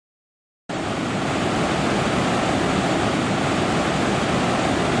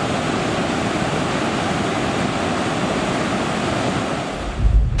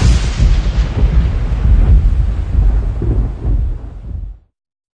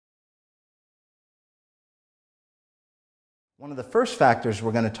One of the first factors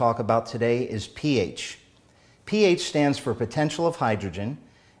we're going to talk about today is pH. pH stands for potential of hydrogen,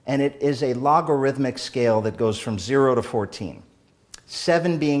 and it is a logarithmic scale that goes from 0 to 14,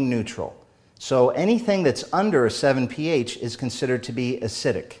 7 being neutral. So anything that's under a 7 pH is considered to be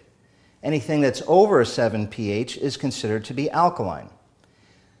acidic. Anything that's over a 7 pH is considered to be alkaline.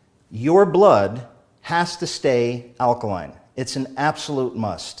 Your blood has to stay alkaline. It's an absolute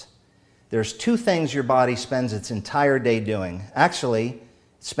must. There's two things your body spends its entire day doing. Actually, it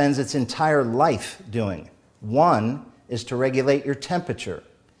spends its entire life doing. One is to regulate your temperature.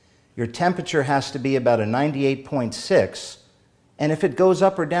 Your temperature has to be about a 98.6, and if it goes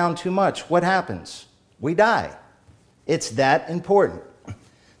up or down too much, what happens? We die. It's that important.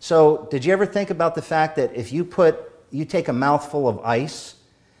 So, did you ever think about the fact that if you take a mouthful of ice,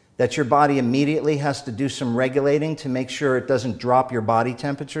 that your body immediately has to do some regulating to make sure it doesn't drop your body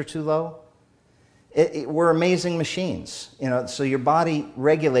temperature too low? We're amazing machines, so your body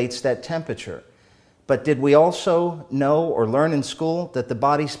regulates that temperature. But did we also know or learn in school that the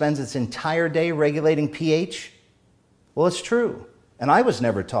body spends its entire day regulating pH? Well, it's true. And I was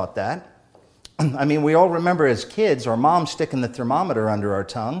never taught that. I mean, we all remember as kids our mom sticking the thermometer under our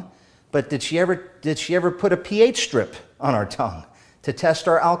tongue, but did she ever put a pH strip on our tongue to test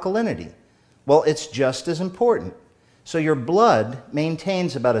our alkalinity? Well, it's just as important. So your blood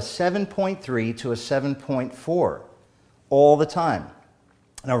maintains about a 7.3 to a 7.4 all the time.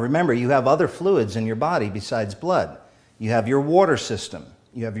 Now remember, you have other fluids in your body besides blood. You have your water system,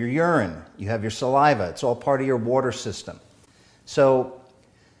 you have your urine, you have your saliva. It's all part of your water system. So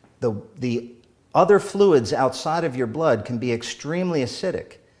the other fluids outside of your blood can be extremely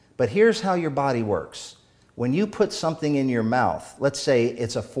acidic. But here's how your body works. When you put something in your mouth, let's say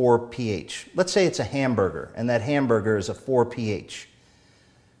it's a 4 pH. Let's say it's a hamburger, and that hamburger is a 4 pH.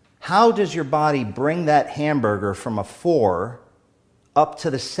 How does your body bring that hamburger from a 4 up to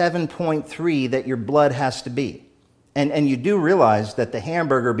the 7.3 that your blood has to be? And you do realize that the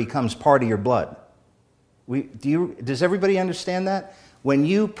hamburger becomes part of your blood. Does everybody understand that? When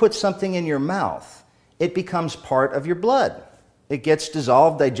you put something in your mouth, it becomes part of your blood. It gets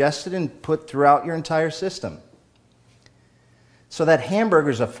dissolved, digested, and put throughout your entire system. So that hamburger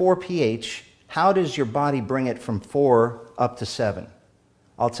is a 4 pH. How does your body bring it from 4 up to 7?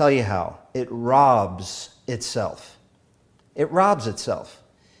 I'll tell you how. It robs itself. It robs itself.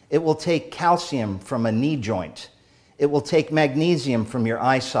 It will take calcium from a knee joint. It will take magnesium from your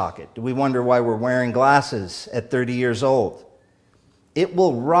eye socket. Do we wonder why we're wearing glasses at 30 years old? It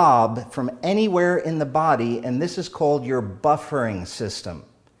will rob from anywhere in the body, and this is called your buffering system.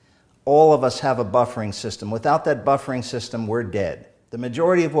 All of us have a buffering system. Without that buffering system, we're dead. The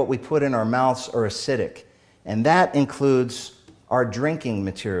majority of what we put in our mouths are acidic, and that includes our drinking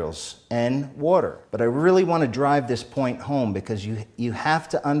materials and water. But I really want to drive this point home because you have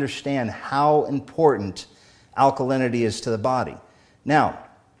to understand how important alkalinity is to the body. Now,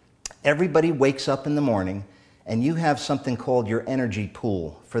 everybody wakes up in the morning and you have something called your energy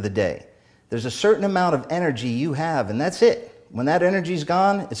pool for the day. There's a certain amount of energy you have, and that's it. When that energy's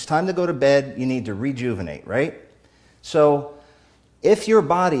gone, it's time to go to bed. You need to rejuvenate, right? So if your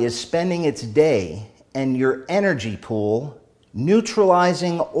body is spending its day and your energy pool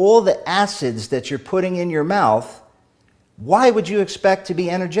neutralizing all the acids that you're putting in your mouth, why would you expect to be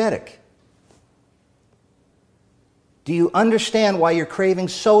energetic? Do you understand why you're craving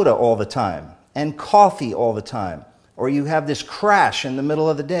soda all the time and coffee all the time, or you have this crash in the middle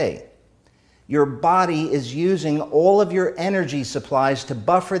of the day? Your body is using all of your energy supplies to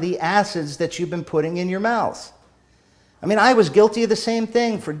buffer the acids that you've been putting in your mouth. I mean, I was guilty of the same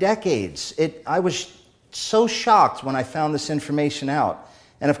thing for decades. I was so shocked when I found this information out.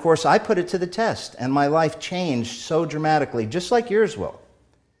 And of course, I put it to the test, and my life changed so dramatically, just like yours will.